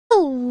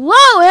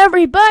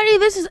everybody,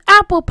 this is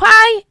Apple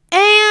Pie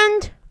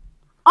and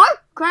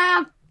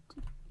Artcraft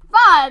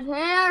 5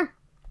 here.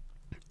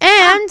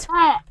 And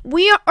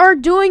we are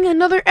doing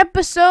another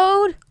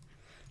episode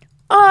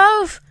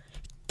of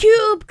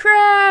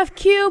CubeCraft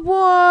Cube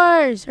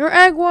Wars or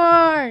Egg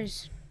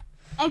Wars,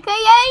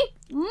 AKA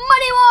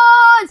Money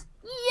Wars.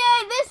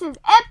 Yay, this is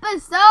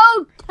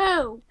episode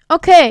 2.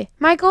 Okay,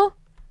 Michael.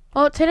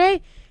 Well,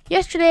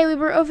 yesterday we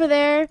were over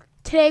there.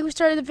 Today we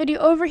started the video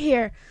over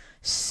here.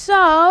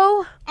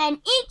 So, and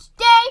each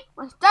day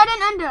we're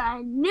starting under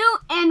a new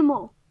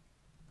animal.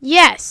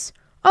 Yes.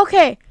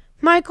 Okay,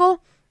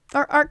 Michael,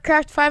 or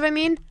Artcraft 5, I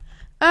mean.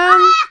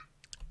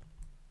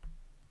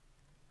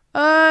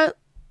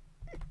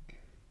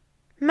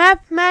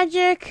 Map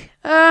magic.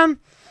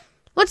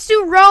 Let's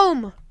do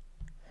Rome.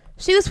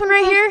 See this one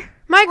right here?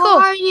 Michael.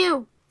 Who are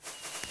you?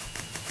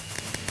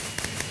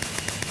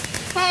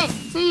 Hey,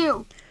 see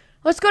you.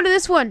 Let's go to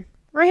this one.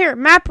 Right here.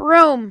 Map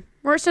Rome.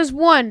 Where it says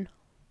 1.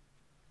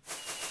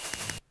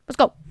 Let's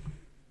go.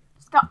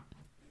 Let's go.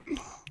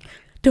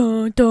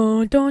 Dun,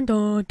 dun, dun,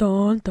 dun,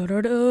 dun, dun,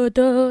 dun, dun,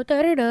 dun,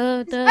 dun, dun,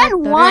 It's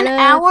been 1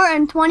 hour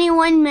and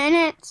 21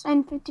 minutes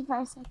and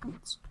 55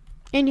 seconds.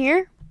 In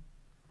here?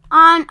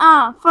 On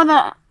for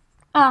the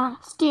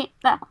Steam.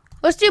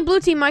 Let's do blue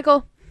team,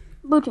 Michael.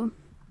 Blue team.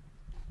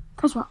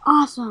 Cause we're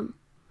awesome.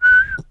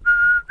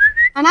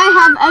 And I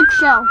have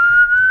eggshell.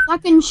 So I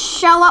can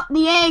shell up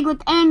the egg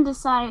with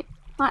andesite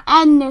or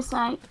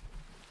andesite.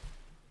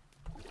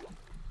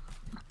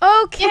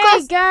 Okay,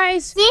 because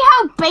guys. See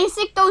how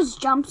basic those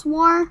jumps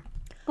were?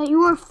 That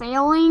you were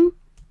failing?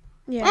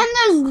 Yeah. And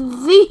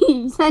there's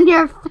these, and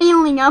you're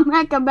failing them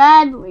hecka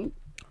badly.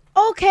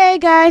 Okay,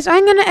 guys.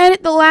 I'm going to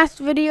edit the last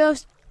video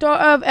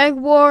of Egg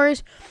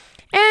Wars.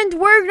 And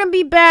we're going to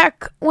be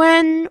back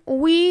when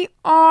we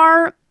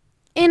are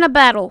in a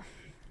battle.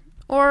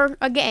 Or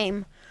a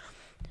game.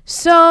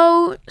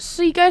 So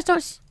you guys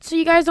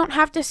don't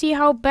have to see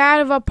how bad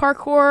of a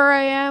parkour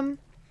I am.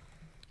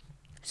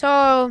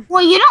 So,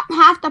 well, you don't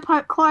have to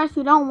parkour if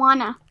you don't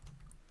wanna.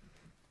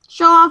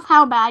 Show off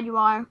how bad you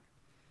are.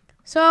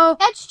 So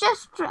it's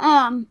just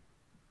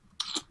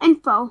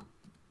info.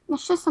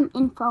 It's just some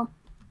info.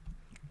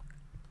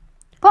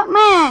 But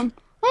man,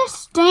 this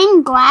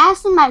stained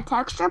glass in my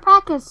texture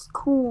pack is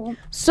cool.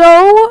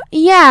 So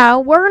yeah,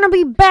 we're gonna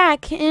be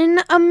back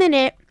in a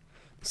minute.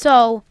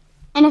 So,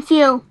 in a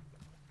few.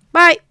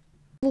 Bye.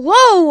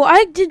 Whoa!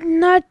 I did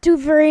not do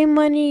very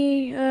much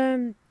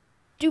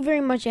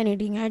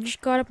anything. I just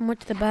got up and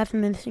went to the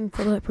bathroom and this thing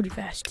filled up pretty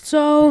fast.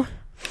 So,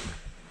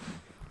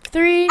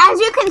 3. As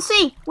you can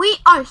see, we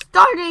are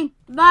starting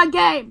the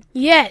game.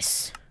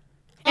 Yes.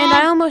 And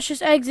I almost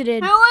just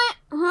exited.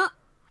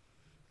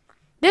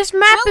 This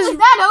map is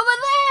that over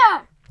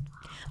there.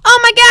 Oh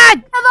my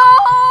god! Hello!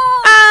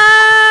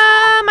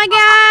 Oh my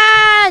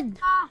god!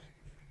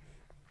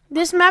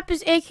 This map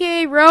is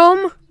AKA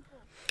Rome.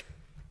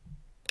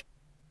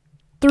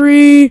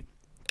 3,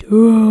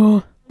 2,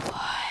 1.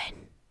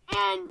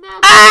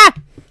 Ah!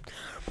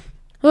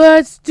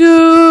 Let's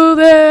do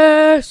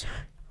this.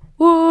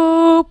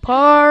 Woo,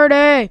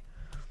 party.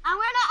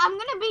 I'm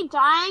gonna be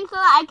dying so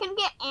that I can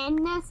get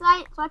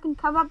andesite so I can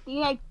cover up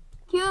the egg.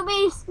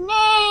 QB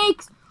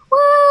snakes.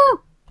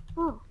 Woo!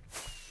 Oh.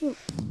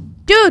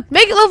 Dude,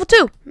 make it level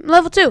 2.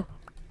 Level 2.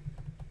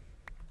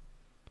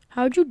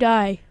 How'd you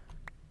die?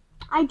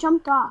 I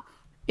jumped off.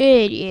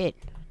 Idiot.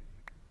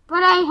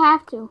 But I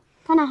have to.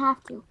 Kinda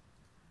have to.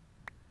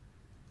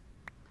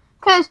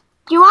 Cause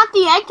do you want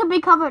the egg to be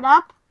covered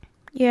up?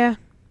 Yeah.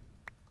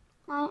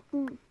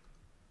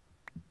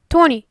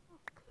 20.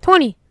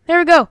 20. There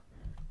we go.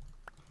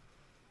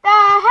 The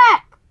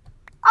heck?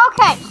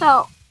 Okay,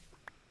 so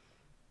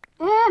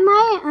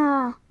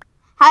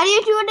how do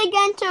you do it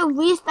again to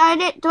restart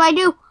it? Do I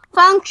do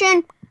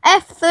function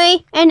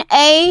F3 and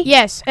A?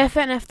 Yes, F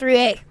and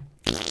F3A.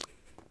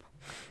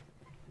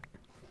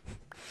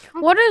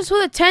 What does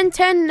with a 10,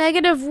 10,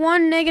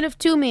 -1,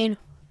 -2 mean?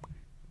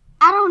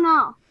 I don't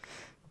know.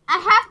 I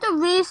have to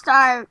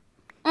restart.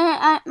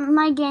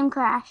 My game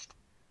crashed.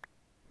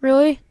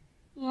 Really?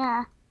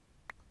 Yeah.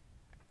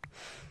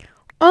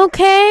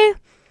 Okay.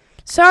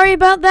 Sorry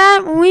about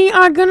that. We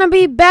are going to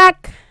be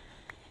back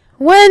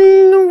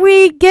when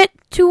we get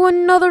to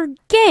another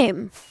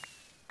game.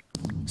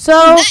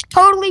 So, that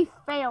totally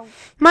failed.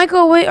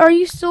 Michael, wait, are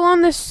you still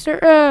on this?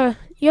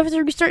 You have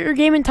to restart your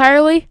game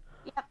entirely?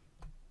 Yep.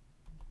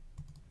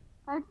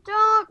 But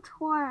don't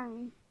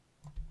worry.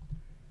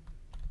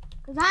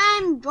 Because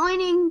I'm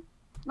joining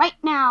right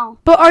now.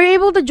 But are you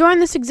able to join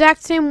this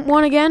exact same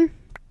one again?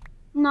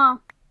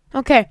 No.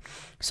 Okay.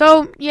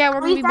 So, yeah,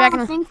 we're going to be back in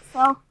I think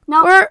so.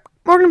 No. We're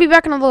going to be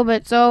back in a little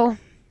bit. So,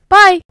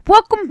 bye.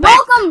 Welcome back.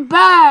 Welcome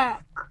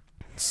back.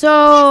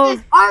 So, this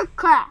is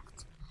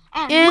Artcraft.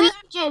 And we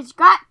just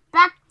got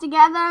back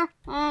together.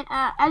 And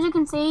as you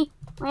can see,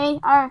 we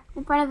are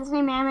in front of the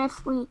same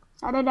mammoth we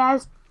set it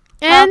as.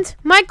 And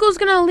Michael's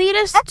going to lead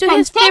us to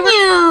his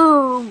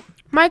favorite.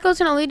 Michael's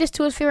going to lead us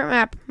to his favorite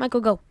map.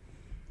 Michael, go.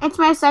 It's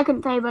my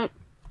second favorite.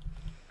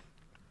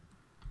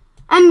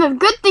 And the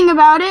good thing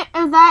about it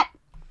is that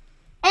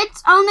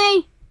it's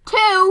only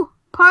 2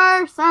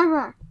 per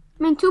server.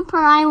 I mean, 2 per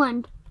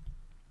island.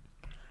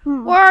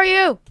 Where are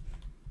you?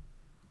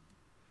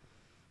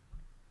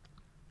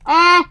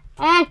 Hey,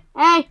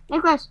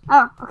 Nicholas.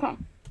 Oh, okay.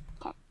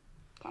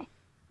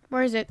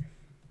 Where is it?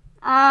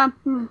 Sometimes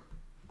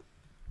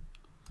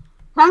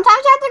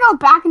you have to go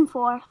back and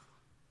forth.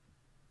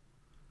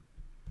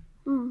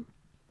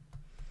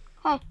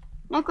 Hey,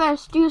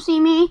 Nicholas, do you see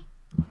me?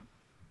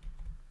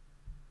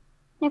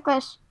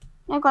 Nicholas.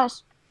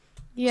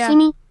 Yeah. See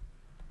me?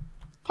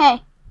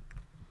 Okay.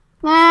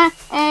 That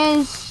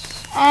is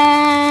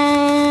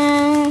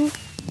and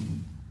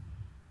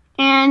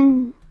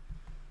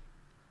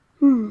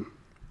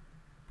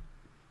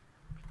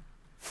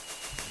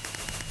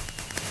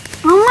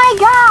oh my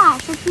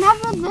gosh, it's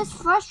never this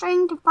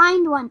frustrating to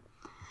find one.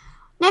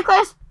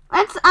 Nicholas,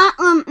 let's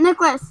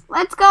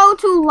go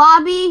to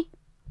lobby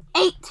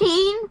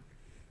 18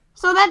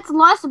 so that's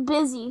less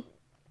busy.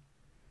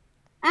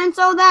 And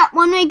so that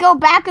when we go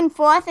back and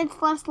forth,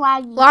 it's less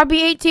laggy.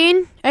 Lobby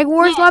 18? Egg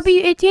Wars Yes.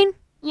 Lobby 18?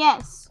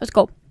 Yes. Let's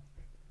go.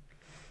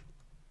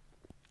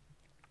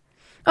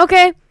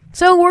 Okay,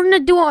 so we're gonna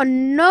do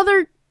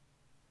another...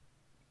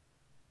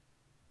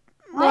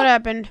 What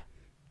happened?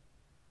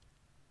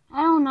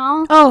 I don't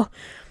know. Oh,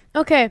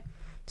 okay.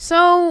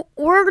 So,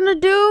 we're gonna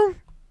do...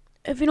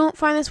 If you don't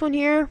find this one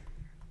here...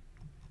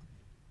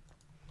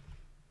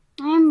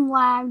 I'm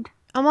lagged.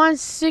 I'm on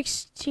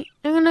 16.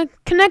 I'm gonna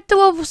connect to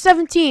level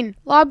 17.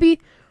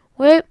 Lobby.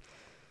 Wait.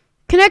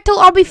 Connect to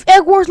lobby.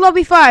 Egg Wars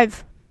Lobby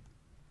 5.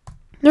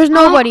 There's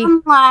nobody.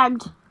 I'm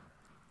lagged.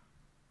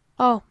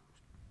 Oh.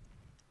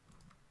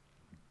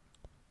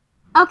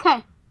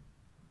 Okay.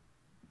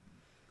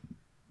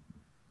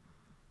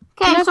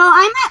 Okay, so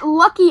I'm at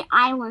Lucky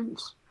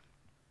Islands.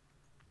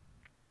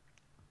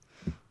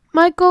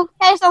 Michael.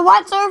 Okay, so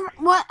what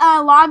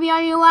lobby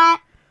are you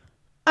at?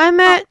 I'm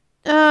at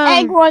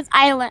Egg Wars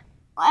Island.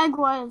 Egg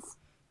Wars.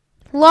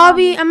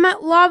 lobby. I'm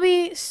at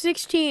lobby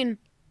 16.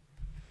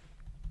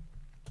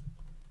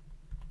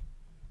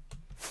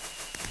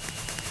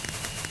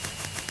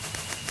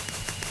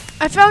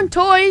 I found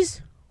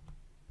toys.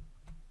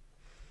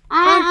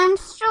 I'm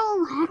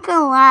still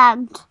hecka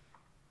lagged.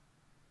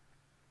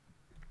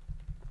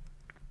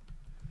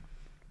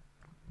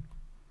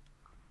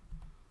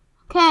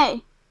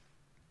 Okay.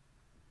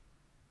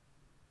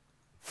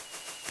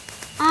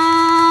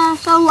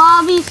 So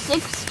lobby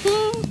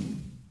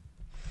 16?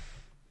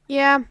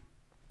 Yeah.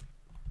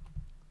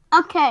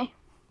 Okay.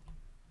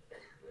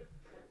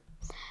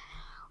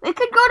 We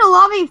could go to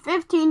lobby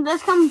 15.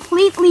 There's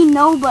completely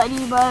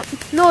nobody, but...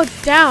 No,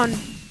 it's down.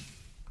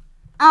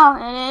 Oh,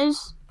 it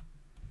is?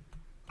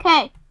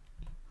 Okay.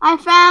 I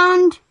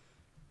found...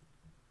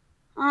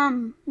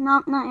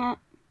 Nope, not yet.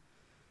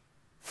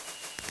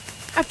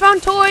 I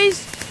found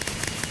toys.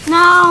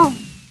 No.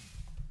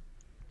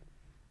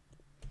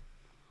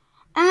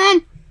 And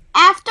then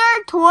after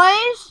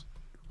toys,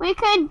 we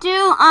could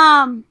do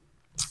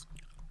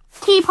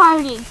tea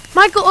party.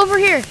 Michael, over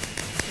here.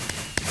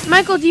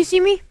 Michael, do you see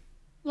me?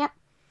 Yep.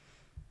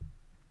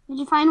 Did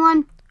you find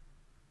one?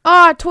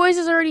 Ah, toys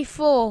is already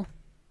full.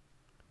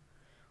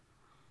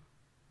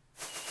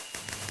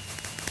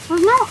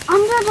 There's no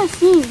under the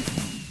sea.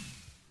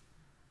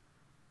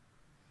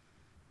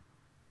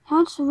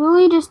 That's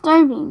really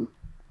disturbing.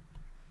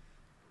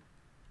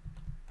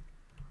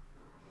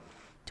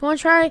 Do you want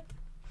to try?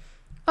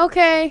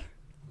 Okay.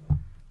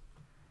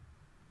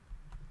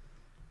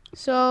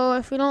 So,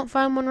 if we don't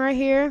find one right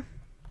here.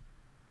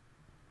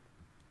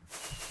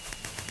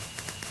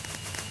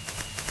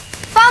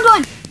 Found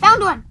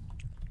one.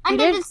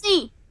 Under the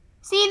sea.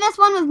 See this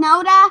one with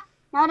Noda?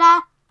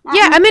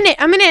 Yeah, I'm in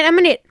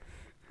it.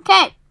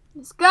 Okay,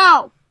 let's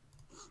go.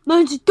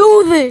 Let's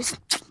do this.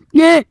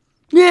 Yeah,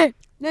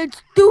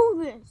 let's do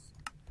this.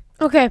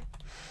 Okay.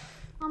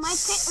 Oh, my kit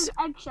is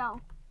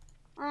eggshell.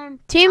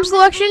 Team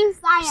selection,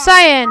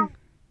 cyan.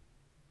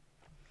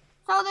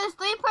 So there's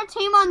 3 per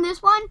team on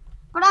this one,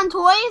 but on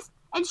toys,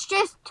 it's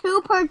just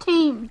 2 per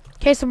team.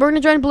 Okay, so we're gonna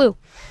join blue.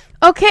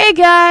 Okay,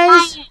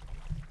 guys. Cyan.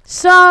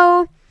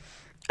 So,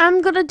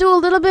 I'm gonna do a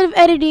little bit of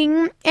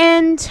editing,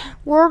 and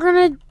we're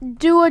gonna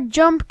do a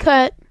jump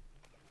cut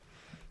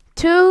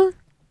to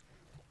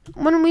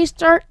when we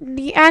start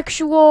the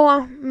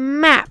actual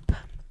map.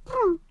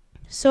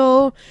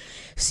 So,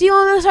 see you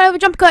on the other side of a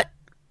jump cut.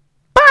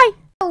 Bye!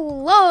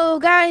 Hello,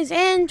 guys,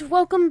 and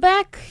welcome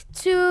back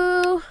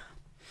to...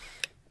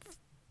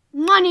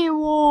 Money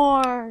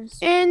Wars.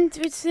 And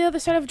it's the other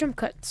side of a jump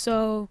cut,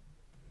 so...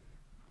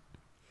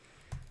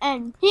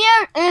 And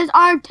here is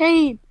our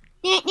team.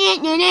 Yeah,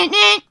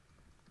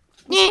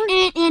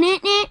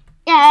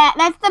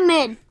 that's the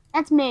mid.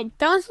 That's mid.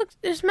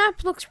 This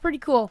map looks pretty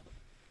cool.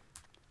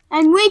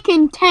 And we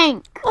can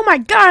tank. Oh my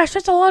gosh,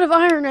 that's a lot of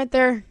iron right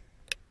there.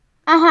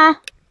 Uh-huh.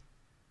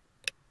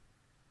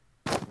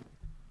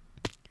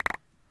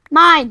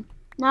 Mine.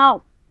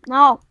 No.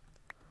 Oh,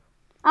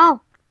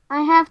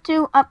 I have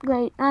to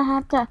upgrade.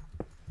 Yeah,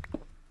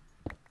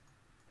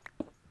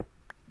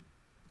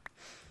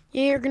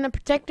 you're gonna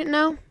protect it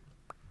now?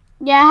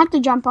 Yeah, I have to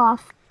jump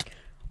off.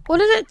 What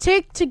does it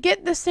take to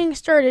get this thing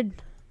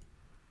started?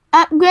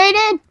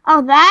 Upgraded?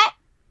 Oh, that?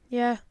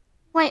 Yeah.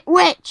 Wait,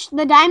 which?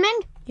 The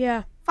diamond?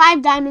 Yeah.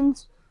 5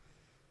 diamonds.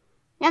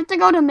 You have to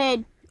go to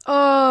mid.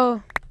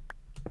 Oh.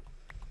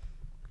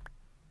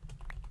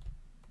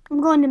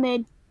 I'm going to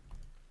mid.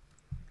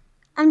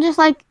 I'm just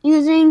like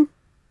using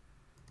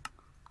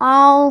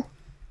all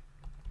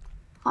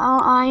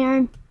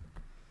iron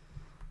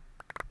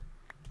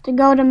to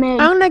go to mid.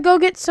 I'm gonna go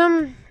get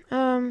some,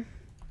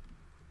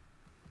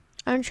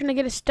 I'm trying to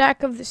get a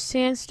stack of the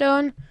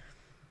sandstone.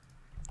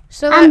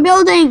 So that, I'm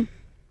building.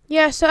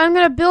 yeah, so I'm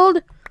gonna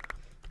build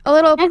a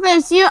little.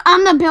 Nicholas,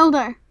 I'm the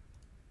builder.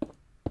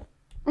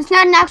 It's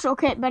not an actual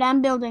kit, but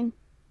I'm building.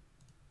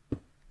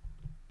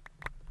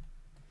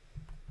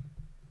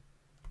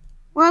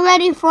 We're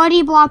already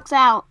 40 blocks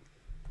out.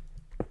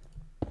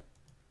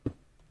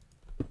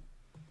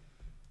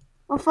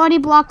 We're 40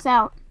 blocks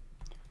out.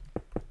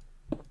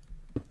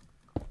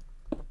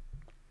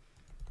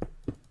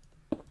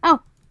 Oh,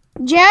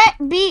 Jarrett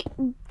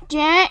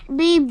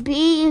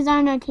BB is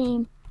on our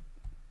team.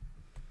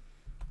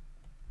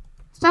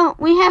 So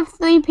we have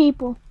 3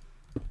 people.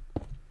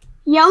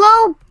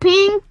 Yellow,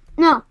 pink,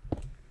 no.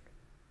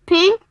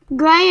 Pink,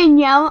 gray, and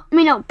yellow. I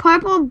mean, no,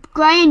 purple,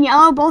 gray, and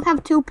yellow both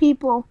have 2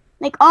 people.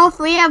 Like, all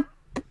 3 have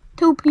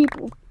 2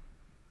 people.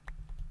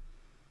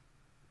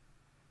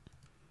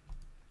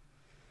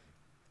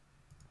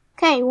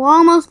 Okay, we're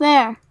almost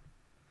there.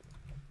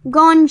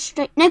 Going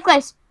straight.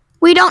 Nicholas,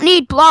 we don't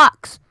need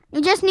blocks.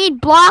 You just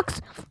need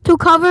blocks to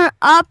cover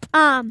up,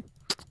 the,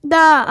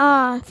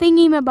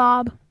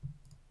 thingy-mabob.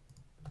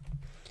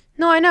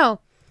 No, I know.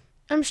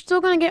 I'm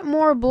still gonna get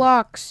more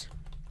blocks.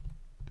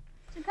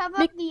 To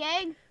cover up the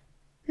egg?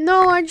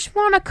 No, I just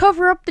want to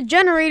cover up the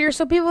generator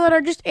so people that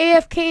are just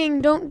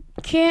AFKing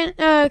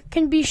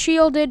can be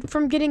shielded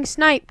from getting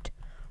sniped.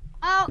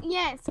 Oh,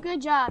 yes,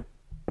 good job.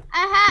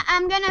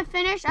 I'm gonna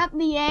finish up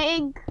the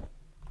egg.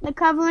 The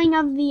covering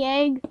of the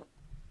egg.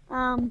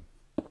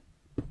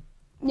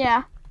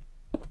 Yeah.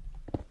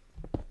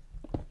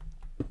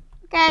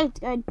 Okay, it's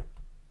good.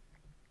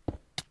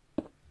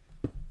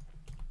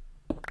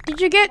 Did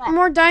you get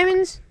more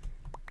diamonds?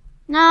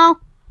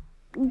 No.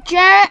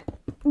 Jarrett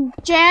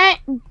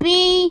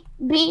B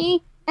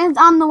is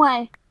on the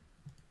way.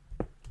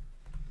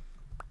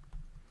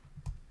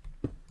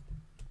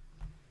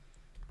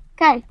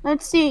 Okay,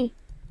 let's see.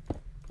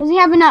 Does he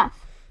have enough?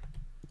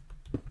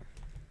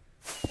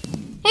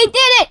 He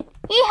did it!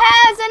 He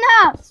has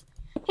enough!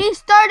 He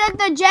started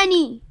the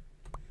Jenny.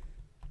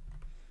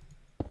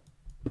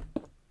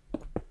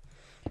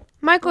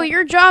 Michael,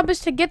 your job is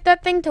to get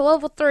that thing to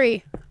level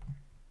 3.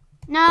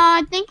 No,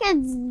 I think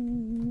it's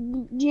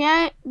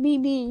Jarrett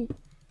BB.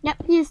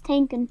 Yep, he's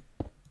tanking.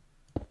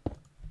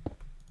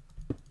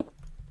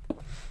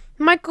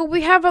 Michael,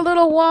 we have a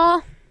little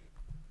wall.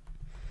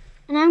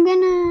 And I'm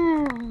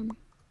gonna...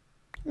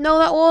 No,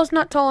 that wall is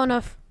not tall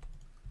enough.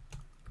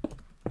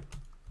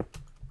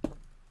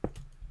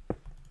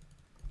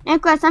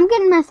 Nicholas, I'm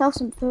getting myself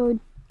some food.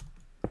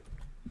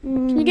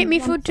 Can you get me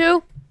food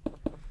too?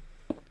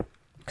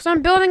 Because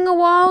I'm building a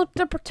wall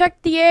to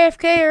protect the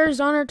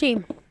AFKers on our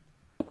team.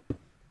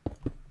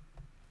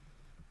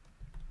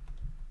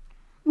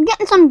 I'm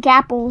getting some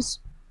gapples.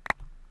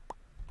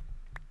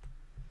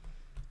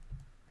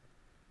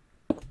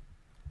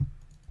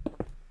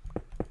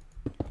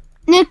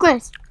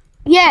 Nicholas,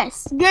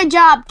 yes, good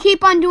job.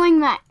 Keep on doing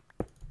that.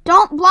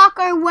 Don't block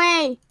our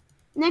way.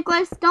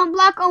 Nicholas, don't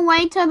block our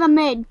way to the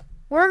mid.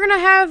 We're going to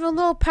have a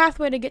little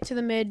pathway to get to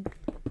the mid.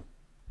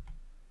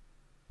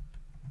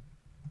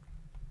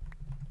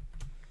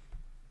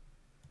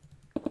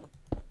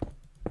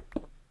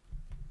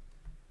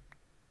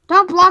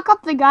 Don't block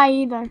up the guy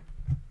either.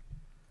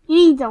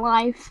 He needs a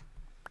life.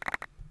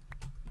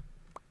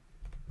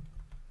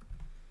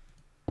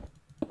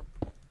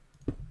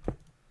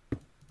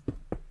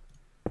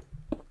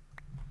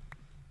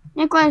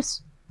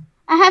 Nicholas,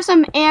 I have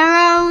some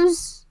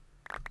arrows.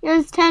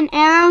 Here's 10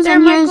 arrows There,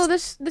 and Michael,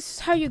 here's... this is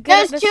how you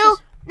get it. There's two...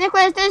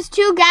 Nicholas, there's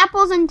 2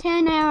 gapples and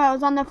 10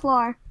 arrows on the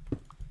floor.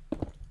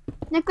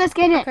 Nicholas,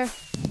 get it. Okay.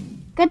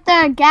 Get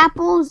the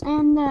gapples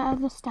and the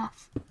other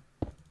stuff.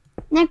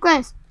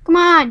 Nicholas, come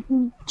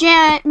on.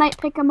 Jarrett might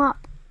pick them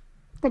up.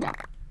 Good job.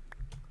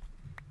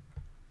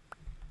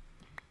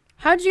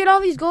 How'd you get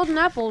all these golden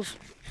apples?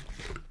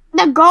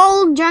 The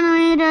gold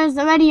generator is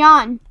already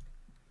on.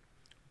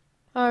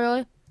 Oh,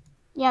 really?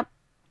 Yep.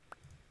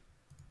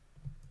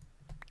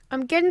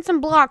 I'm getting some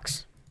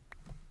blocks.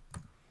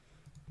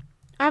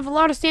 I have a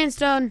lot of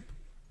sandstone.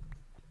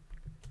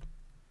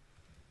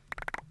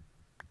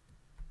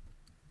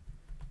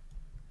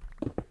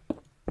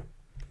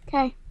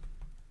 Okay.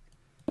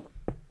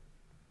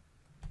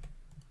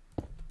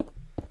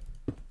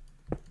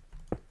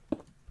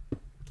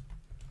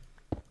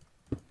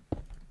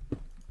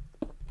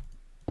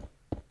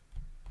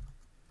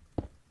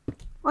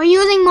 We're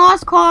using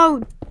Morse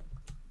code.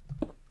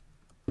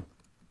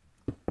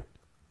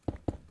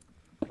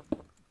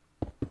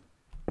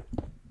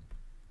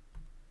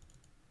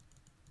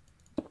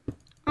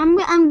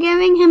 I'm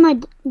giving him a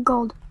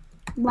gold.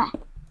 What?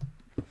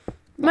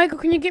 Michael,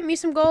 can you get me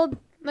some gold?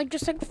 Like,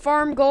 just like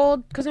farm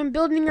gold? Because I'm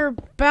building your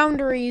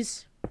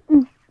boundaries.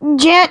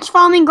 Jarrett's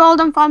farming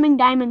gold, I'm farming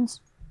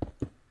diamonds.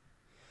 You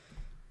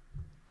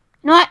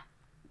know what?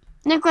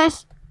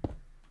 Nicholas,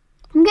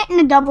 I'm getting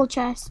a double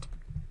chest.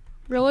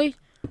 Really?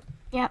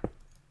 Yep.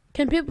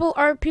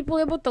 Are people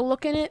able to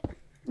look in it?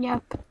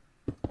 Yep.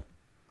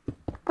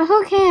 But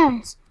who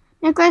cares?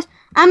 Nicholas,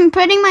 I'm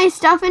putting my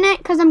stuff in it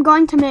because I'm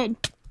going to mid.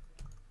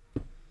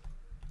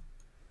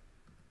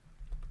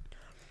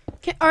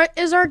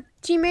 Is our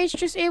teammates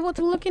just able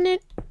to look in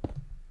it?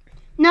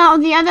 No,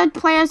 the other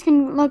players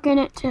can look in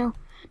it too.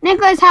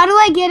 Nicholas, how do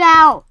I get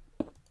out?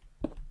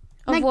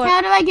 Of what?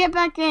 How do I get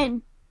back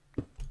in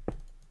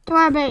to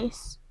our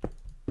base?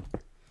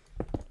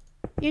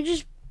 You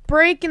just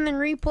break and then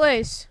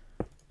replace.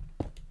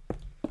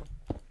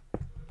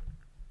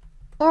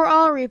 Or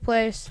I'll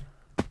replace.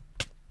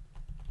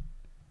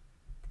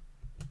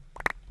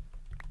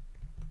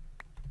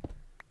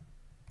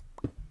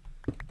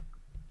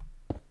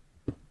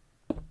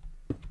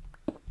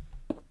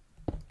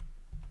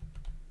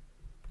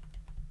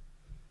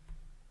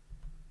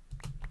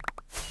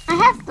 I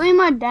have 3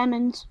 more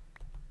diamonds.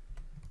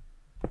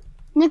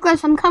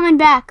 Nicholas, I'm coming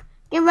back.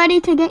 Get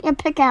ready to get your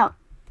pick out.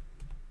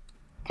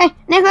 Okay,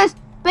 Nicholas,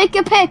 break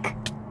your pick.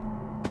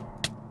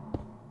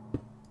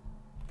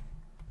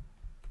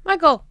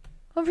 Michael,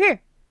 over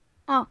here.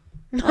 Oh.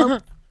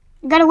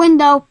 Got a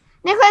window.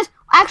 Nicholas,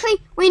 actually,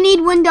 we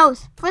need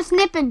windows for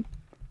snipping.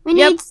 We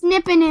need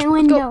snipping in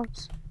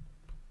windows.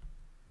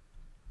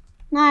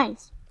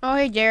 Nice. Oh,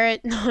 hey,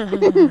 Jarrett.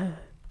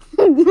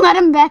 Let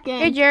him back in.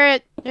 Hey,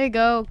 Jarrett. There you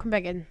go. Come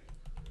back in.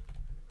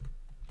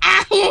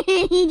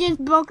 He just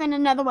broke in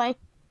another way.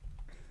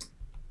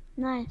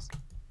 Nice.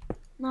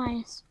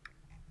 Nice.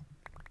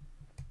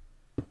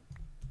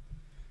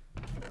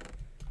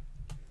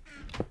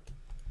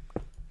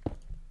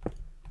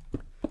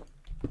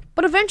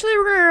 But eventually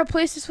we're going to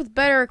replace this with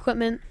better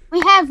equipment.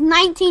 We have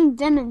 19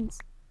 diamonds.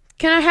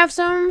 Can I have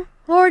some?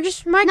 Or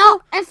just Michael?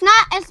 No, it's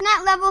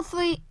not level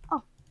 3.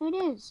 Oh, it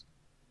is.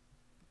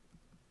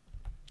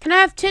 Can I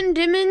have 10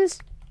 diamonds?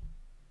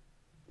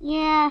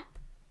 Yeah.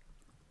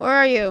 Where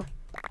are you?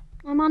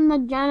 I'm on the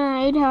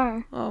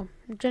generator. Oh,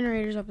 the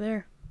generator's up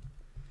there.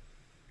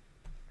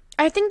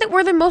 I think that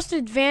we're the most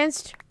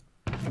advanced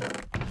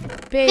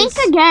base.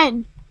 Think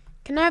again.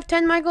 Can I have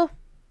 10, Michael?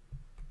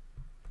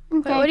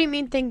 Okay. Wait, what do you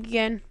mean think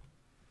again?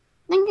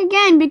 Think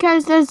again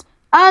because there's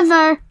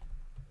other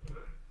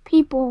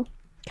people.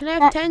 Can I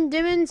have 10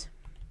 diamonds?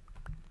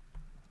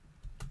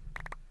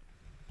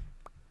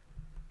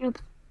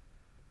 Oops.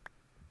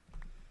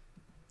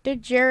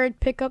 Did Jared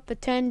pick up the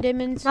 10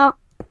 diamonds? No.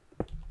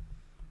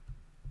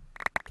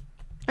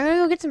 I'm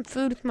gonna go get some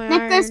food with my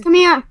Nicholas, iron. come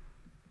here.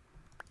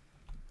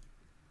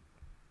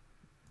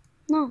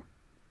 No.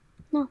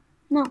 No.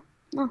 No.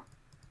 No.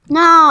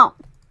 No.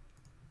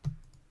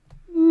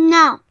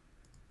 No.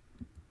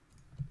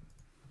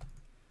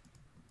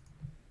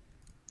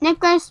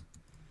 Nicholas,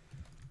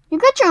 you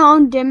got your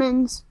own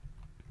diamonds.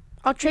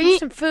 I'll trade you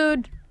some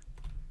food.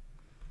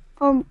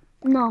 Oh,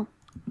 no.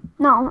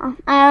 No,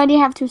 I already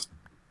have 2.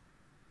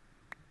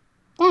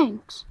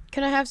 Thanks.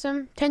 Can I have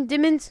some 10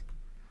 diamonds?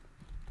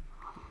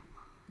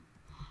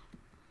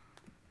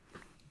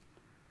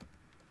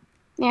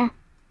 Yeah.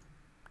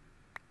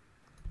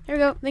 There we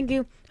go. Thank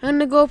you. I'm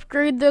gonna go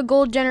upgrade the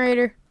gold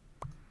generator.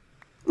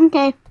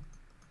 Okay.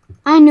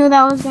 I knew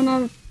that was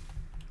gonna...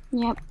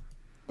 Yep.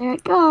 There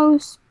it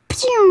goes.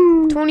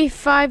 Pew!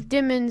 25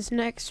 diamonds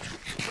next.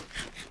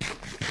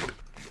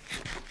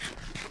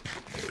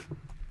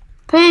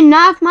 Putting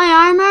off my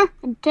armor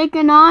and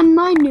taking on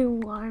my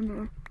new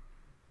armor.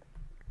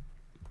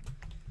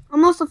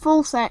 Almost a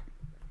full set.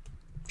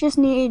 Just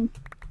need...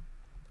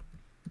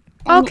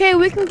 Okay,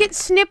 we can get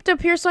snipped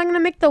up here, so I'm gonna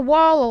make the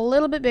wall a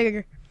little bit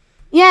bigger.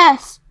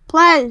 Yes,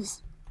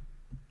 please.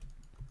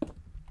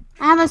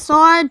 I have a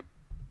sword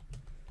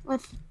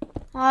with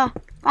 5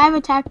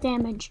 attack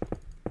damage.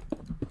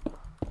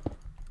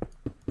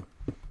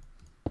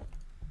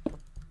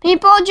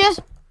 People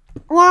just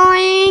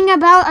worrying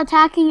about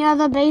attacking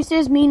other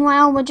bases.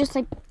 Meanwhile, we're just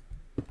like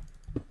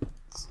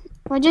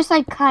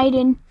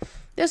hiding.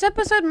 This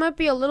episode might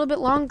be a little bit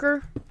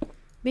longer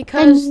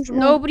because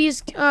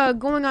nobody's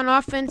going on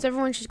offense.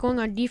 Everyone's just going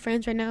on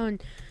defense right now.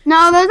 And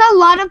No, there's a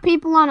lot of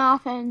people on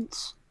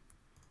offense.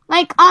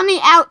 Like, on the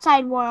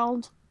outside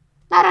world.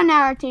 Not on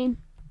our team.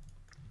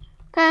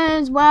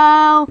 Because,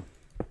 well,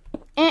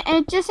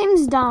 it just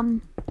seems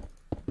dumb.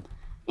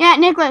 Yeah,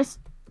 Nicholas.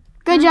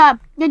 Good job.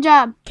 Good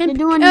job.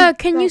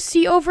 Can you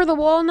see over the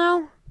wall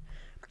now?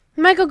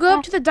 Michael, go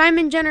up to the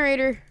diamond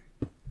generator.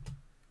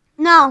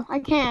 No, I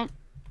can't.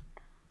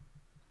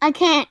 I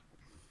can't.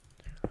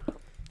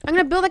 I'm going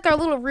to build like our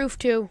little roof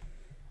too.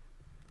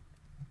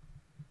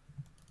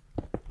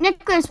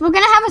 Nicholas, we're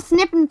going to have a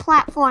snipping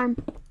platform.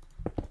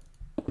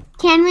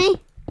 Can we?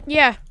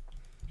 Yeah.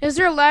 Is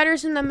there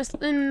ladders in the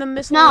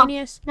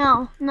miscellaneous?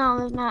 No,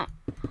 there's not.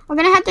 We're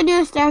going to have to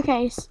do a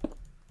staircase.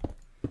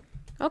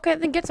 Okay,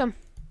 then get some.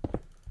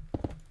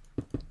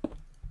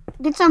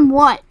 Get some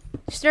what?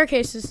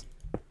 Staircases.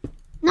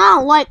 No,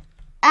 No, like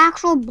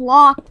actual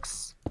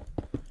blocks.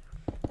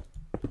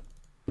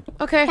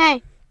 Okay.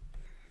 Okay.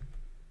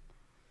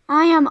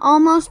 I am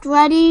almost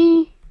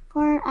ready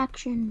for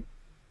action.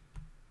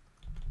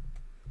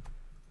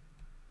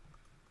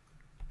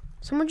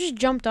 Someone just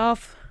jumped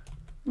off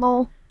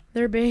Lol.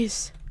 their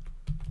base.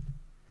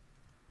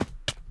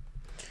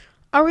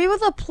 Are we able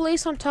to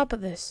place on top of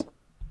this?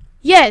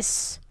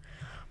 Yes.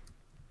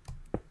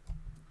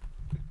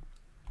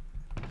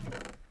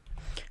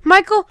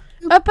 Michael,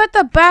 up at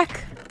the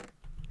back,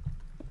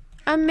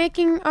 I'm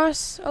making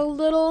us a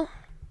little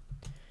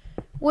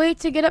way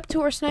to get up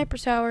to our sniper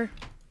tower.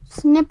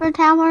 Sniper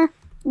tower?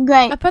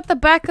 Great. Up at the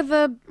back of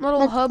the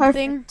little That's hub perfect.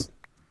 thing.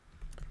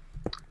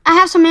 I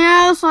have some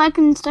arrows so I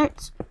can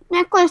start.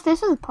 Necklace,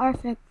 this is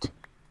perfect.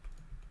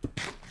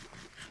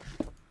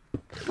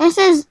 This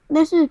is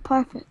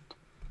perfect.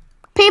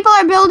 People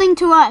are building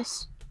to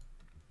us.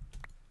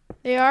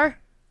 They are?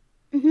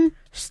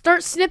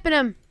 Start snipping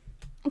them.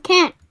 I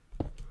can't.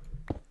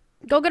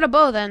 Go get a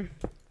bow then.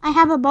 I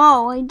have a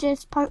bow. I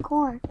just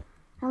parkour.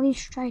 At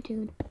least try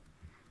to.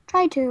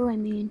 Try to, I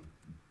mean.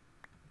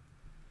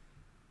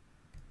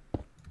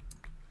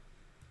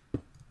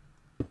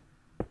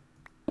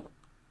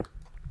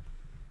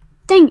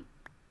 Dang it.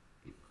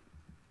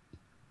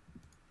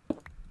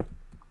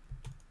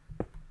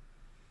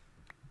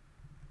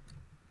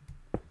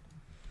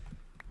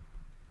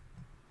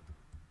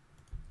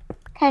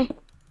 Okay.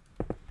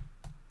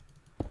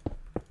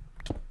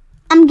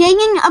 I'm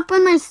ganging up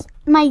on my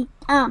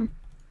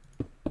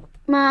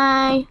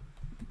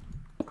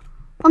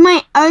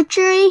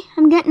archery.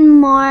 I'm getting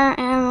more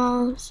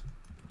arrows.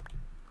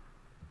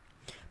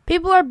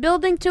 People are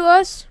building to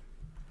us.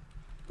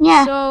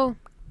 Yeah. So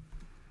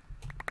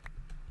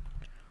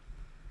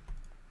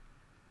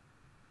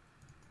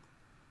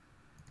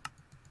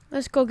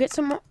let's go get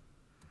some.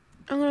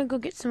 I'm gonna go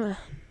get some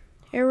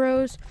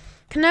arrows.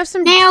 Can I have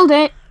some? Nailed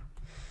it.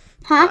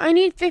 Huh? I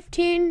need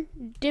 15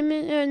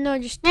 no,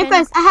 just 10.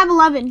 Nicholas, I have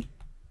 11.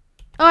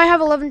 Oh, I have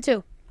 11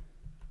 too.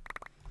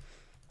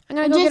 I'm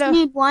gonna I go just get a.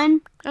 need one.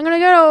 I'm gonna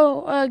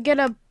go get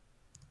a.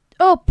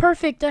 Oh,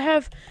 perfect! I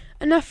have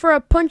enough for a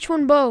punch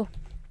one bow.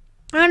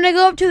 I'm gonna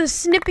go up to the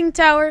snipping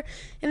tower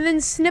and then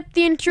snip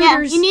the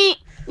intruders. Yeah,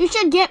 you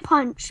should get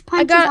punch.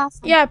 Punch is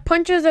awesome. Yeah,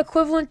 punch is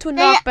equivalent to a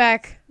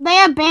knockback.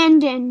 They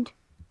abandoned.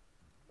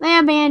 They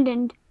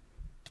abandoned.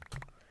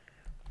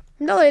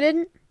 No, they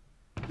didn't.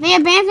 They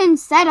abandoned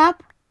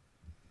setup.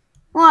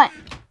 What?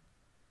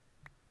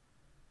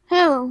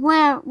 Who?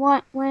 Where?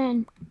 What?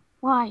 When?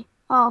 Why?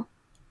 Oh.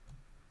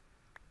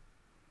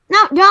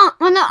 No, don't.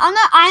 On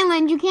the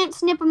island, you can't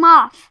snip them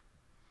off.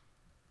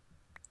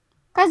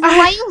 Because the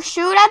way you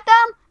shoot at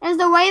them is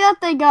the way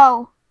that they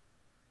go.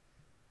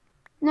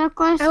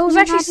 Nicholas, I was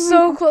actually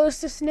so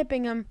close to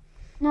snipping them.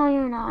 No,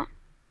 you're not.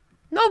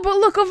 No, but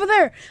look over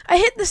there. I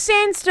hit the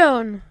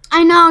sandstone.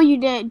 I know you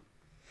did.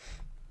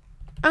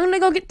 I'm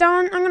gonna go get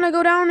down. I'm gonna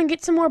go down and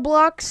get some more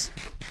blocks.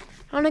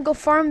 I'm gonna go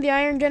farm the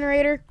iron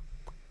generator.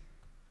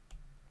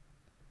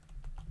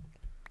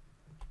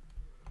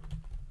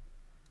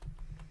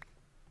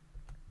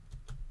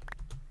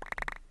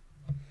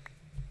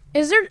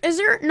 Is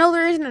there? No,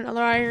 there isn't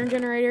another iron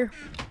generator.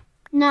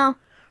 No.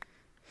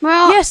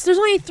 Well, yes, there's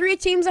only 3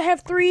 teams that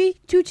have 3,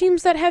 2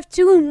 teams that have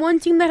 2, and 1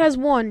 team that has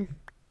 1.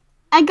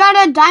 I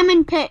got a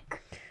diamond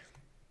pick.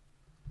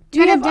 Do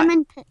you have a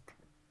diamond pick?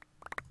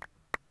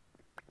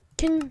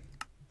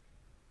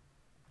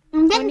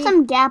 I'm getting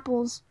some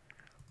gapples.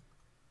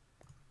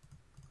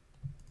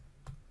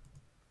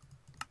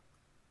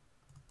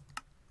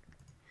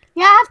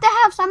 Yeah, I have to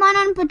have someone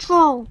on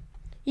patrol.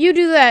 You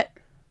do that.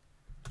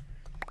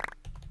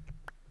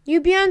 You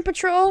be on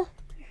patrol,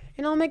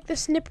 and I'll make the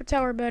snipper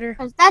tower better.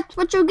 Because that's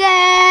what you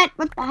get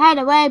with the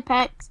hideaway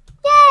pets.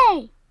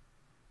 Yay!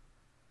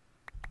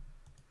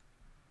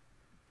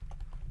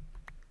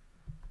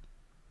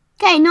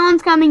 Okay, no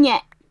one's coming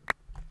yet.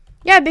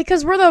 Yeah,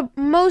 because we're the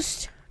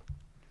most...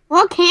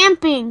 We're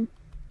camping.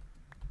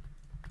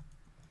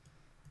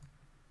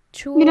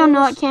 Tools. You don't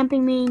know what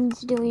camping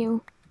means, do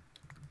you?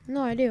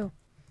 No, I do.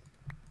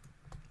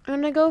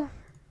 I'm gonna go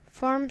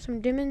farm some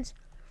diamonds.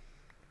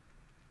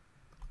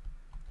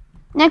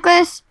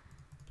 Nicholas,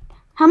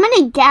 how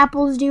many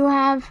gapples do you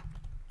have?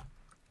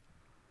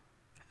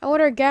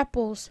 What are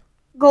gapples?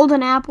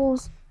 Golden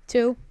apples.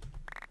 2.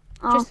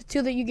 Oh. Just the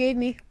 2 that you gave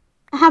me.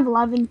 I have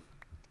 11.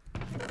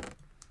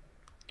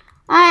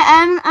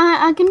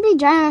 I can be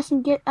generous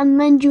and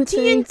lend you 3.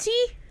 TNT?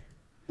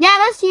 Yeah,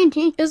 that's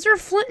TNT. Is there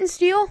flint and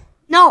steel?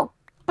 No,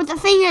 but the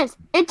thing is,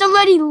 it's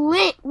already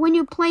lit when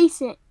you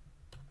place it.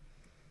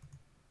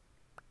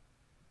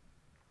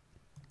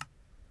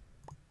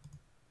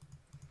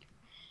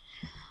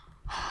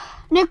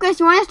 Nicholas,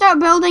 you want to start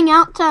building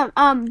out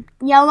to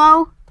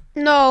yellow?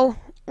 No.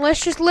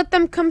 Let's just let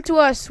them come to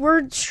us.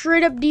 We're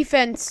straight up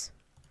defense.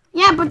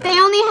 Yeah, but they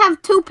only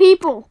have 2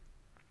 people.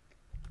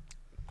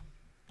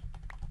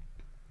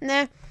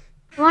 Nah.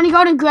 You want to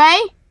go to gray?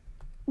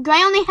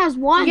 Gray only has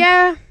 1.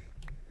 Yeah.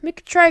 We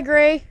could try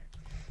gray.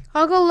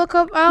 I'll go look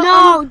up.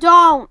 No,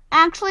 don't.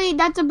 Actually,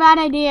 that's a bad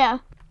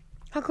idea.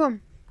 How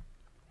come?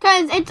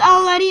 Cause it's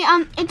already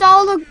it's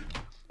on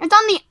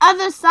the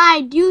other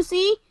side. Do you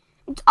see?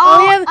 It's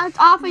all it's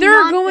off.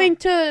 They're going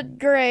to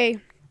gray.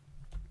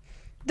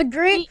 The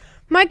gray.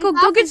 Michael,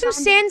 go get some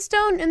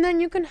sandstone, and then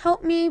you can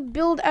help me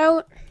build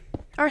out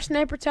our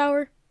sniper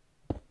tower.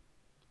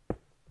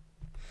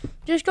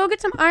 Just go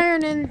get some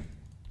iron and.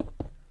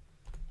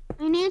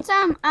 We need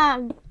some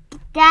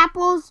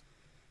gapples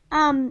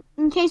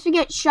in case we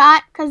get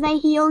shot, because they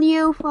heal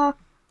you for a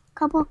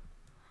couple.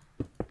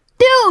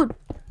 Dude,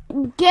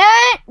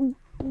 Garrett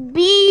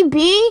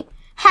BB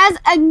has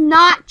a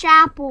notch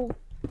apple.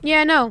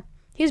 Yeah, I know.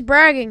 He's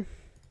bragging.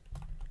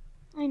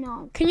 I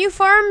know. Can you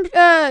farm,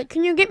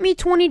 can you get me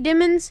 20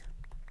 diamonds?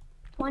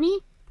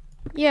 20?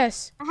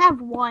 Yes. I have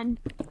 1.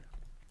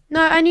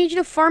 No, I need you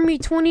to farm me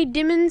 20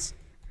 diamonds.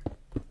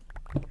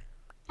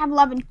 I have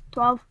 11,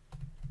 12.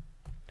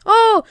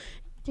 Oh!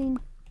 13,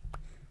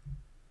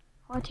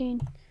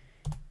 14,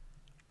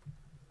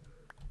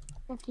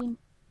 15,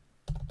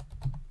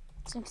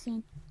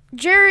 16.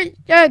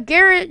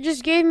 Garrett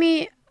just gave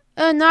me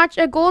a notch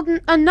apple.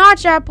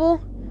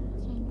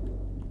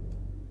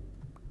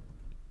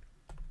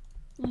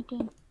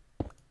 19,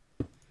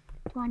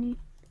 20,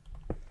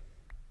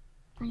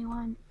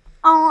 21.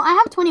 Oh, I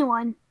have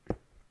 21.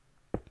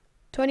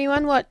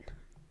 21 what?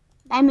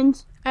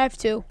 Diamonds. I have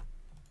 2.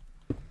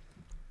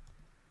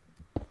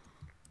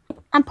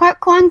 I'm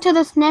parkouring to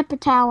the sniper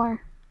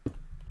tower.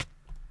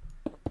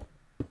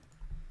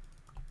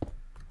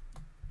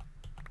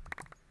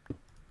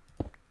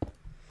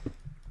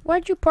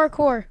 Why'd you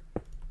parkour?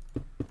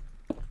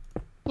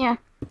 Yeah.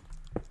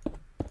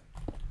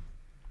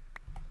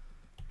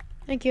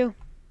 Thank you.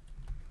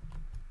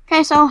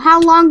 Okay, so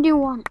how long do you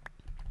want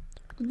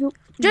it?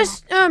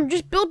 Just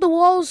build the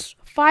walls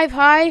 5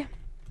 high.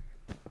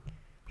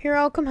 Here,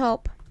 I'll come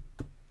help.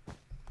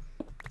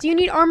 Do you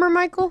need armor,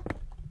 Michael?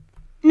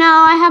 No,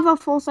 I have a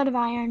full set of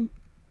iron.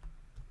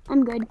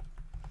 I'm good.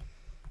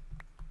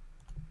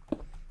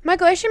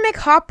 Michael, I should make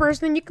hoppers,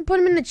 then you can put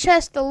them in the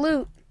chest to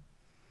loot.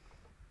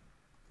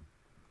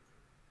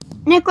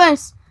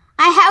 Nicholas,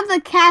 I have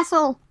the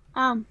castle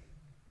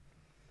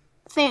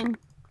thing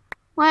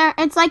where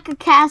it's like a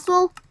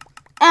castle,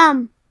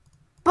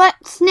 but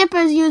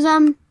snippers use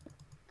them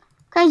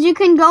because you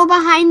can go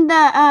behind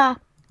the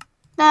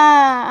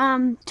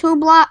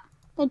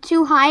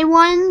 2 high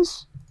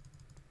ones.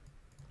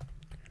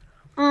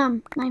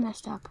 I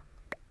messed up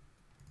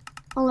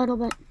a little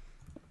bit.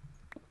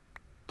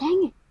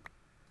 Dang it.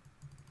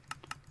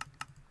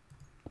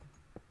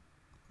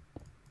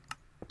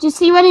 Do you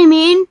see what I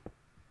mean?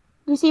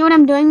 Do you see what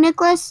I'm doing,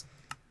 Nicholas?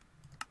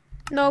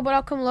 No, but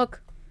I'll come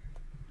look.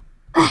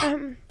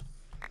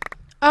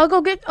 I'll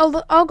go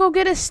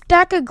get a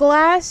stack of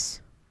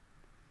glass.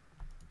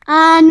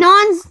 No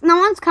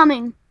one's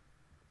coming.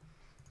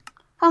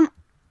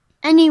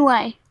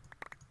 Anyway.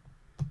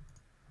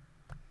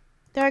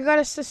 There, I got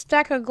us a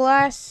stack of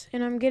glass,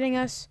 and I'm getting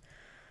us.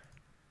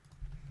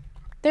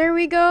 There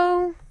we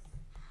go.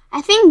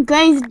 I think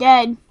Gray's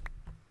dead.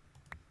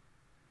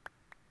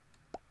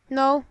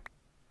 No.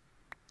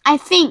 I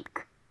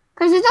think.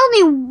 Because there's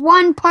only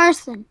one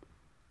person.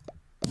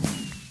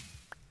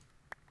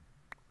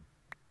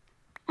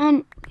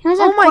 And here's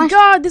a Oh my question.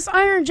 god, this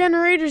iron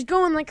generator's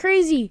going like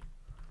crazy.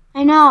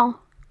 I know.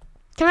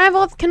 Can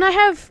I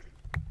have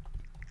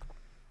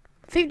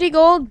 50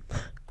 gold?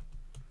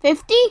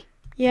 50?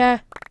 Yeah.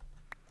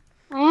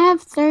 I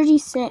have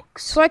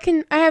 36. So I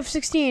have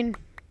 16.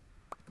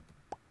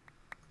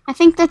 I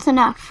think that's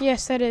enough.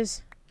 Yes, that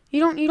is. You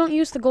don't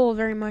use the gold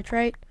very much,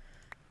 right?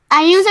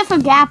 I use it for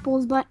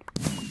gapples, but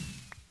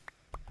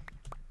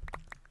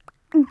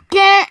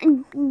Garrett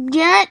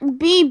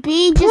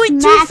BB just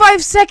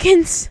 0.25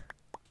 seconds.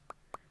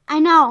 I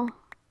know.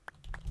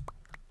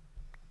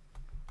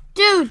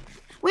 Dude,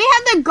 we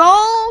have the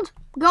gold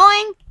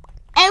going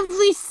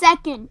every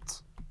second.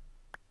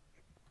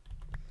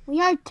 We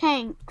are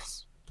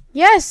tanks.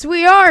 Yes,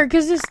 we are,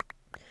 because this...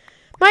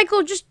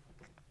 Michael, just...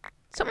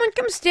 Someone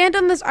come stand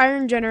on this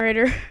iron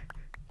generator.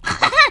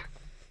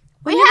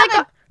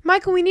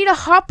 Michael, we need a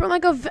hopper,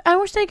 I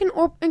wish they can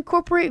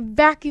incorporate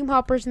vacuum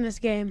hoppers in this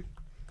game.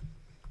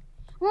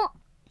 Well,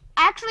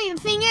 actually, the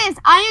thing is,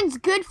 iron's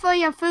good for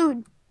your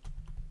food.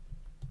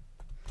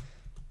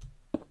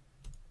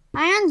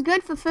 Iron's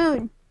good for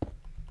food.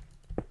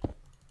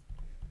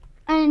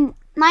 And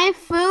my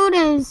food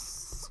is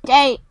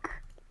steak.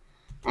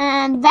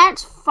 And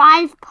that's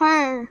 5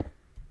 per.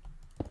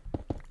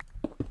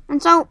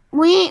 And so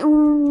we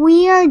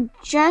are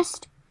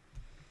just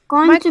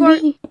going Michael,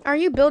 to be. Are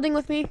you building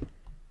with me?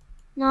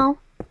 No.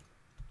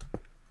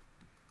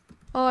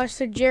 Oh, I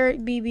said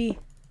Jarrett BB.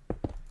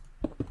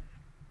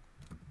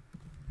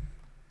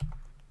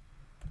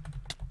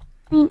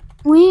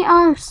 We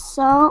are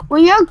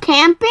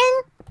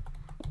camping,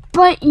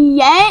 but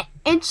yet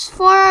it's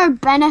for our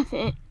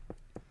benefit.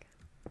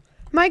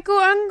 Michael,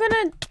 I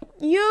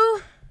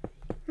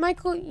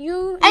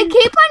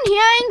keep on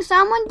hearing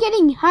someone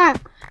getting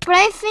hurt, but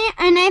I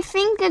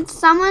think it's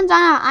someone's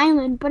on an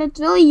island, but it's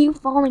really you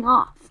falling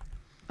off.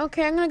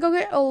 Okay, I'm gonna go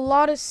get a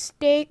lot of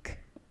steak.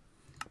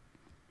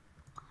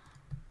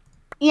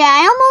 Yeah,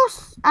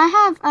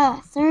 I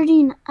have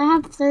 30. I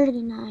have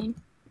 39.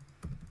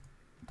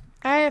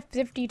 I have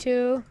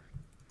 52,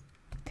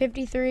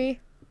 53,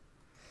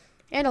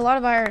 and a lot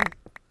of iron.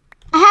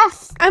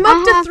 I'm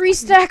up to 3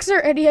 stacks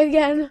already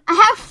again. I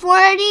have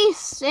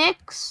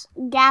 46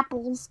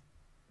 gapples.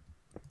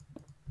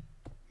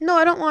 No,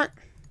 I don't want.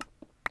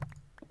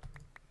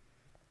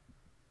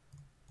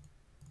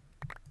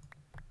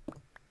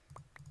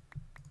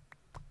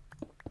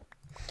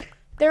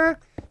 There,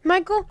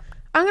 Michael,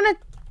 I'm gonna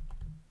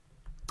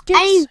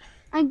get.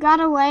 I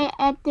got away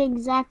at the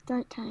exact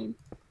right time.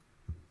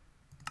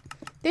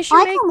 They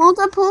should make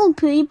multiple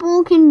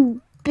people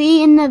can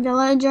be in the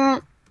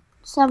villager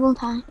several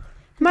times.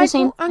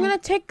 Michael, I'm gonna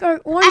take our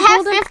one. I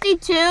have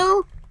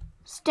 52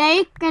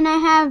 steak and I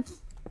have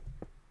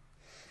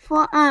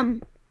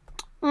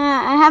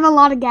I have a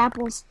lot of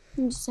gapples.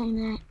 I'm just saying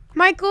that.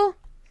 Michael,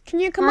 can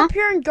you come up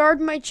here and guard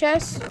my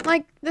chest?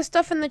 Like the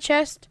stuff in the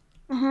chest?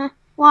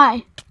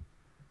 Why?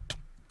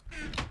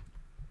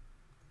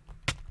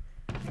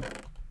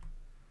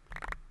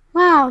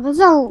 Wow, there's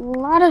a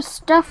lot of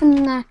stuff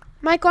in there.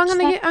 Michael, I'm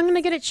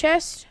gonna get a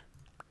chest.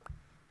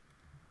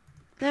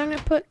 Then I'm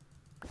gonna put.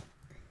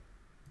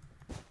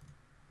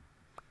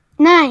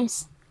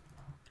 Nice.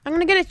 I'm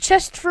gonna get a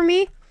chest for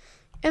me,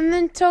 and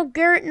then tell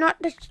Garrett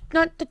not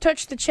to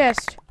touch the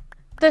chest,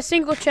 the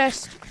single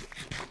chest.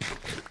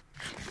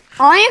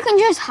 Or you can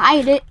just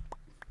hide it.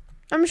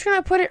 I'm just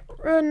gonna put it.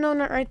 No,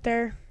 not right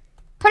there.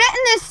 Put it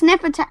in the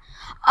snippet.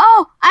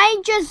 Oh,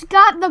 I just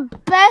got the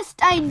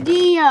best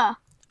idea.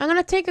 I'm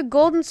gonna take a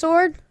golden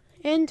sword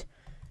and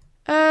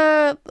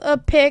a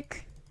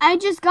pick. I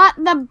just got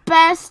the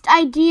best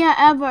idea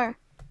ever.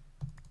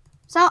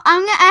 So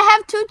I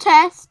have two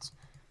chests,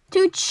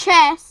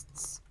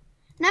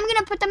 and I'm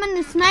gonna put them in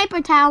the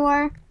sniper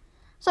tower,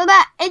 so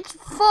that it's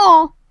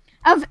full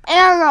of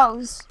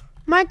arrows.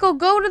 Michael,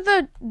 go to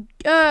the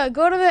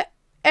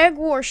egg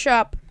war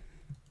shop.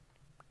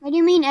 What do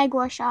you mean egg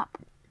war shop?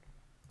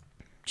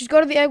 Just go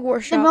to the egg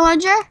war shop. The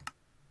villager?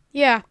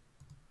 Yeah.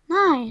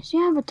 Nice.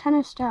 You have a ton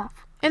of stuff.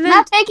 And then, I'm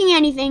not taking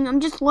anything.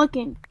 I'm just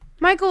looking.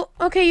 Michael,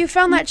 okay, you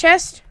found that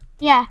chest?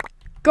 Yeah.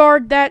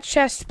 Guard that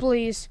chest,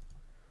 please.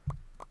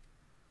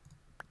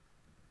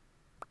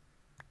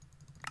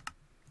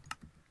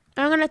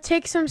 I'm gonna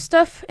take some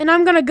stuff and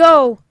I'm gonna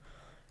go.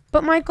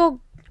 But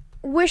Michael,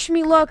 wish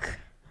me luck.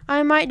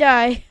 I might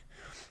die.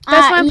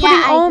 That's why I'm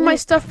putting all my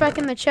stuff back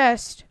in the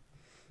chest.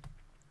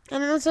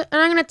 And I'm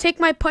gonna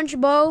take my punch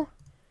bow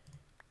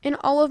and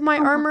all of my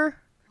armor.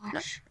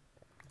 Gosh.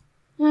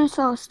 You're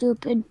so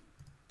stupid.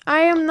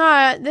 I am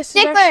not. This is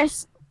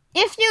Nicholas,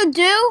 if you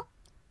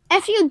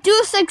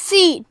do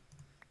succeed,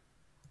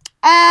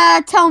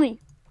 tell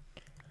me.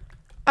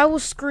 I will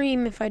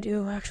scream if I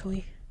do,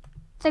 actually.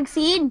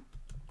 Succeed?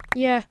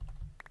 Yeah.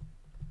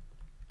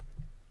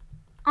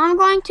 I'm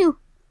going to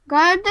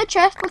guard the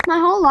chest with my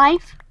whole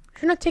life.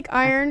 Shouldn't I take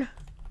iron?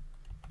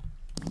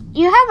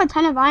 You have a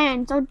ton of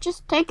iron, so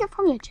just take it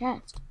from your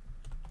chest.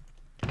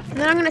 And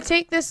then I'm gonna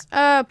take this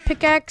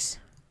pickaxe.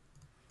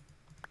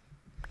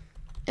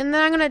 And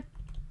then I'm gonna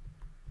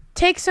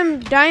take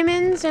some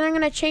diamonds and I'm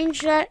gonna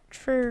change that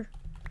for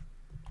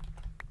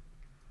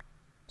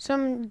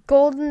some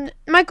golden.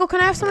 Michael,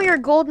 can I have some of your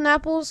golden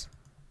apples?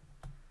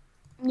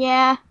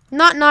 Yeah.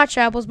 Not notch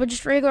apples, but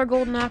just regular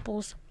golden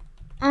apples.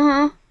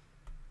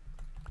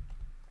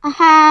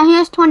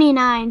 Here's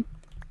 29.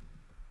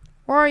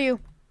 Where are you?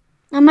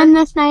 I'm in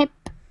the snipe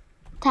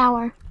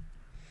tower.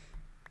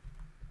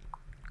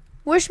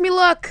 Wish me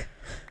luck.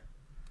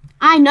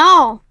 I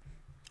know.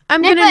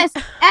 Nicholas,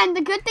 and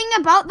the good thing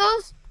about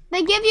those,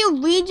 they give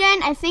you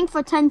regen, I think,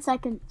 for 10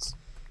 seconds.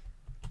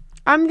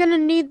 I'm gonna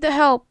need the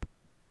help.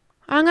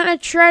 I'm gonna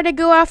try to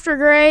go after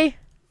Gray.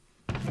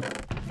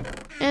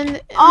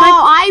 And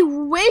I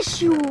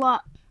wish you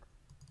luck.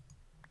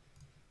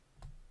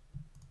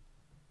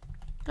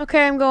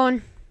 Okay, I'm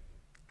going.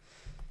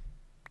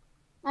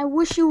 I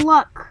wish you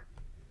luck.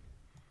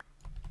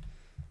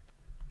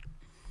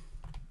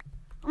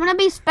 I'm gonna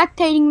be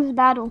spectating this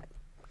battle.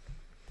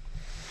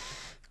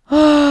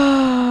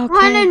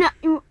 Okay.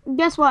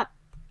 Guess what?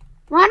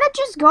 Why not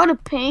just go to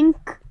pink?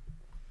 I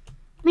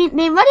mean,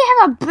 they already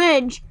have a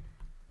bridge,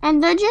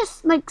 and they're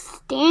just like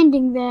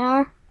standing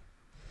there.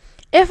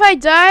 If I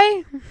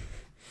die,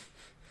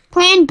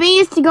 plan B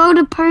is to go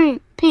to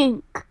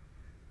pink.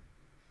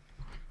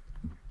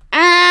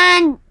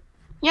 And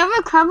your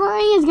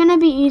recovery is gonna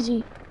be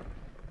easy.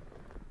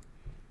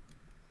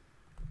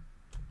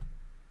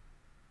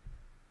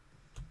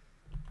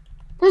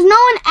 There's no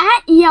one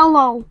at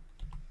yellow.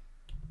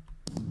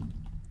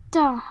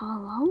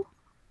 Hello?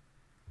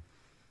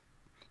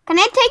 Can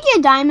I take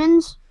your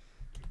diamonds?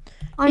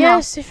 Or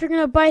yes, if you're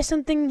gonna buy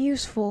something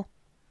useful.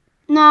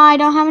 No, I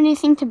don't have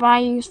anything to buy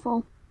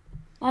useful.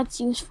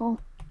 That's useful.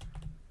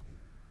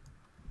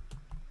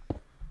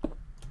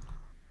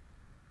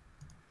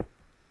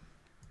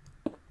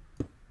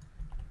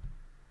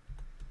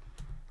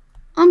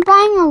 I'm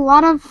buying a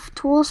lot of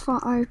tools for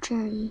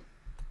archery.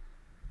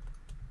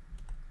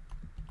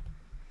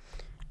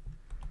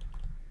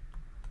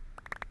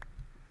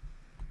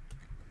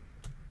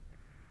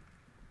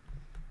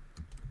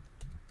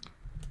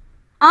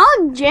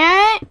 All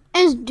Jarrett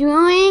is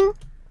doing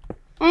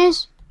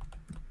is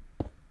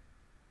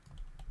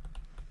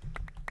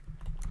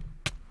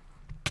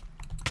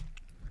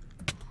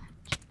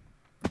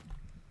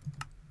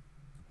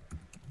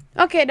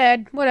Okay,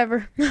 Dad.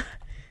 Whatever. I'm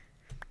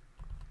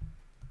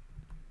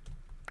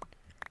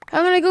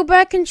gonna go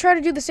back and try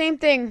to do the same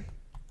thing.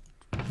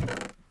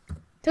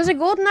 Does a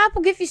golden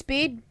apple give you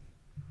speed?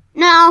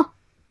 no,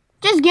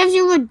 just gives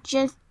you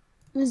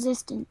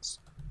resistance.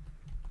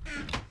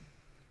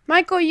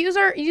 Michael, use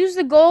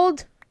the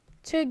gold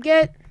to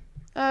get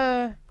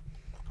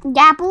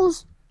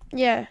Gapples.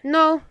 yeah.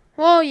 No.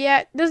 Well,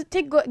 yeah. Does it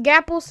take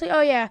gapples?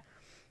 Oh yeah.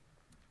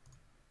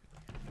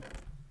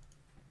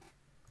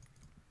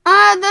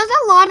 There's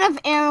a lot of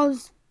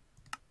arrows.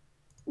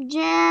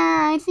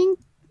 Yeah, I think.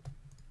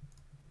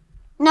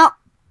 No.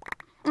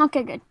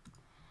 Okay, good.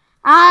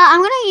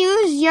 I'm gonna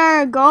use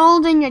your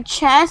gold in your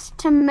chest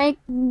to make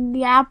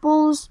the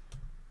apples.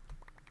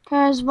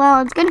 Cause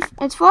well, it's good.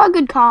 It's for a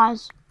good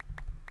cause.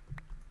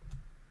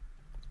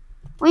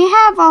 We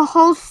have a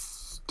whole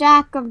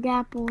stack of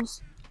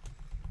gapples.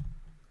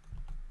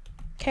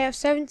 Okay, I have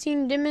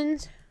 17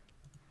 diamonds.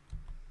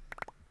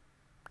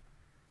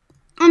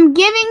 I'm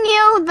giving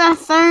you the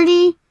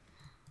 30,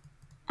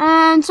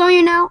 and so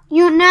you now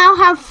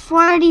have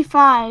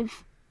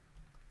 45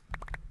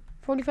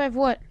 45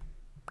 what?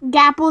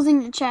 gapples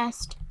in your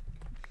chest.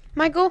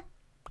 Michael?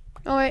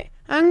 Oh wait,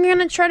 I'm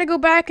gonna try to go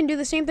back and do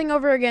the same thing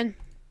over again.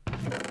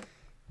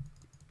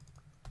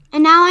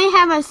 And now I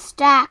have a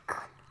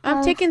stack.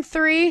 I'm taking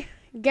 3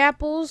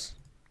 gapples.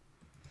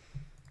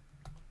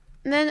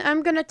 And then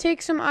I'm gonna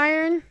take some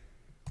iron.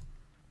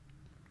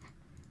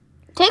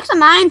 Take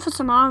some iron for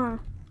some armor.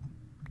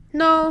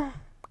 No.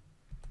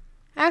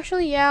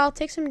 Actually, yeah, I'll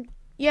take some,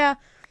 yeah.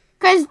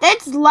 Cause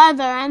it's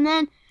leather, and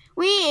then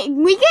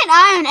we get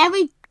iron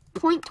every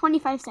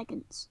 0.25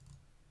 seconds.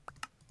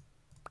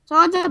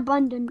 So it's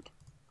abundant.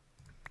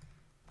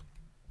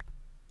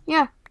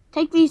 Yeah,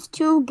 take these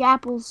 2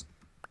 gapples.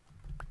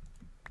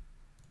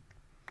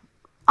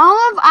 All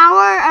of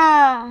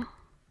our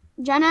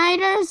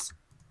generators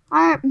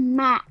are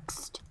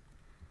maxed.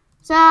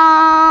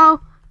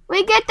 So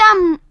we get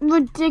them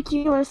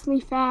ridiculously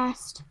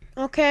fast.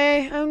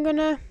 Okay, I'm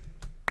gonna...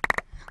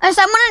 There's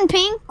someone in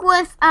pink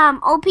with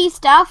OP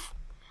stuff.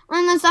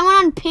 And there's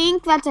someone in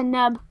pink that's a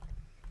nub.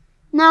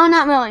 No,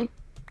 not really.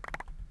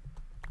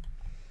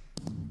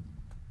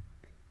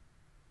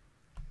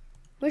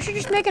 We should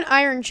just make an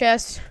iron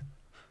chest.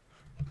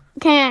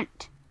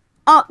 Can't.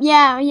 Oh,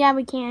 yeah,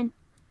 we can.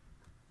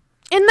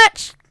 In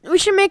that, we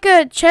should make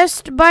a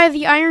chest by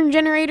the iron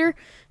generator,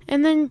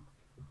 and then...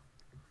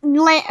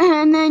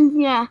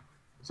 yeah.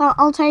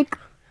 So thank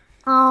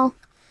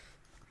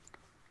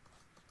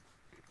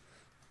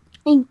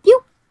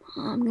you.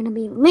 I'm gonna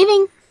be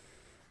leaving.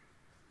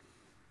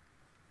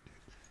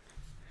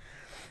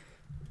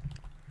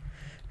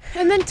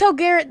 And then tell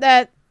Garrett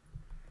that.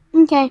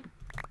 Okay.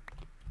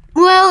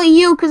 Well,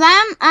 you, cause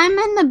I'm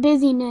in the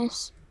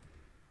busyness.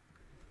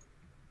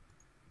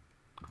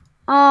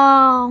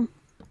 Oh.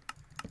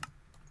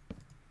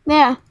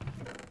 There.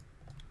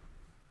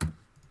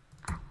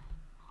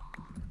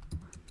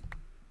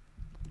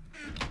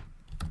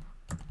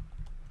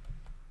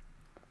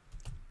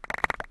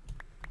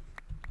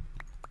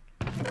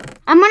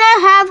 I'm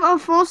gonna have a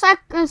full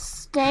sack of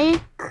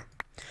steak.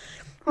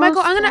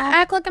 Michael, I'm gonna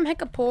act like I'm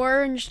hecka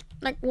poor and just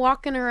like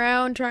walking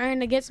around trying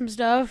to get some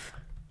stuff.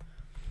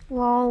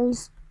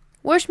 Lols.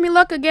 Wish me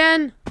luck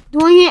again.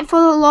 Doing it for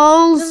the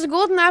lols. Does a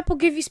golden apple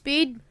give you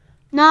speed?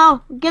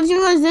 No, it gives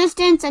you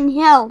resistance and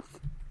health.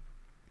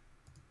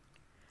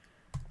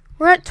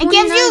 We're at 29.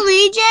 It gives you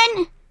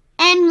legion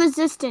and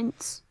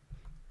resistance.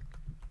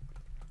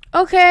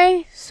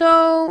 Okay,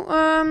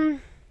 so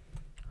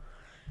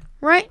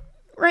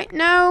right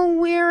now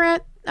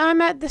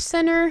I'm at the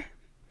center,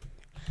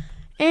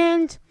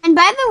 and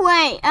by the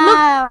way,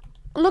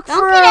 look don't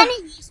for get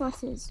any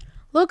resources.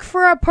 Look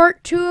for a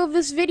part 2 of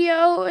this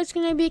video. It's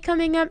gonna be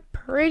coming up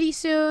pretty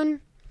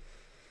soon,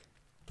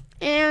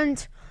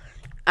 and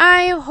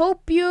I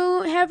hope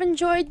you have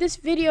enjoyed this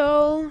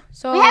video.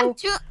 So I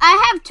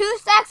have 2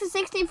 stacks of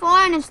 64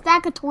 and a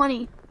stack of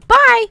 20.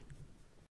 Bye.